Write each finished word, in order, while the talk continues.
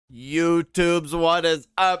YouTubes, what is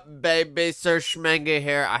up, baby? SirSchmengy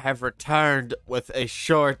here. I have returned with a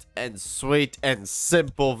short and sweet and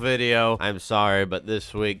simple video. I'm sorry, but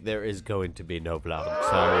this week there is going to be no vlog.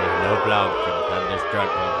 Sorry, no vlog from Thunderstruck,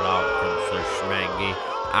 no vlog from SirSchmengy.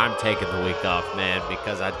 I'm taking the week off, man,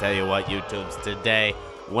 because I tell you what, YouTubes, today,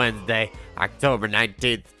 Wednesday, October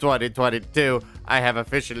 19th, 2022, I have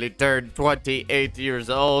officially turned 28 years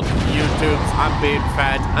old. YouTubes, I'm being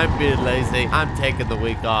fat, I'm being lazy, I'm taking the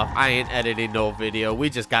week off, I ain't editing no video. We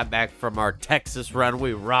just got back from our Texas run.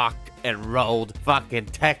 We rocked and rolled fucking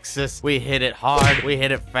Texas. We hit it hard, we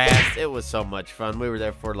hit it fast. It was so much fun. We were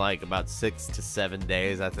there for like about 6 to 7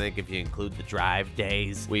 days, I think, if you include the drive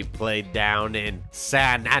days. We played down in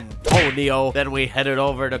San Antonio, then we headed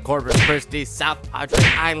over to Corpus Christi, South Padre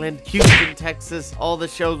Island, Houston, Texas. All the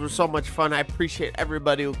shows were so much fun. I appreciate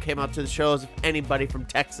everybody who came out to the shows. If anybody from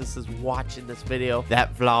Texas is watching this video,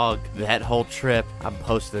 that vlog, that whole trip, I'm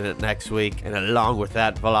posting it next week. And along with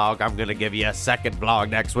that vlog, I'm gonna give you a second vlog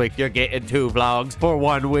next week. You're getting 2 vlogs for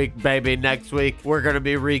 1 week, baby. Next week, we're gonna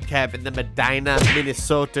be recapping the Medina,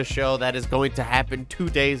 Minnesota show that is going to happen 2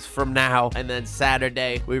 days from now. And then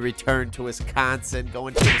Saturday, we return to Wisconsin,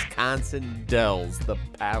 going to Wisconsin Dells, the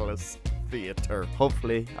Palace Theater.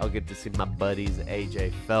 Hopefully, I'll get to see my buddies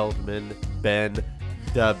AJ Feldman, Ben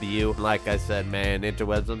W. Like I said, man,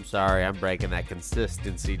 interwebs, I'm sorry. I'm breaking that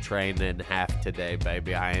consistency train in half today,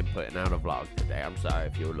 baby. I ain't putting out a vlog today. I'm sorry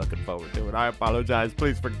if you were looking forward to it. I apologize.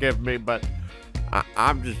 Please forgive me, but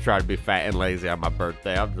I'm just trying to be fat and lazy on my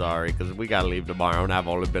birthday. I'm sorry, because we got to leave tomorrow, and I've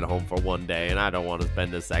only been home for 1 day, and I don't want to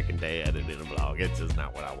spend the second day editing a vlog. It's just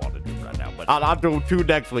not what I want to do right now, but I'll do 2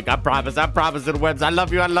 next week. I promise, interwebs. I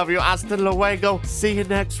love you. I love you. Hasta luego. See you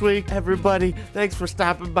next week, everybody. Thanks for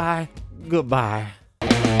stopping by. Goodbye.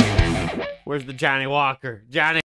 Where's the Johnny Walker? Johnny.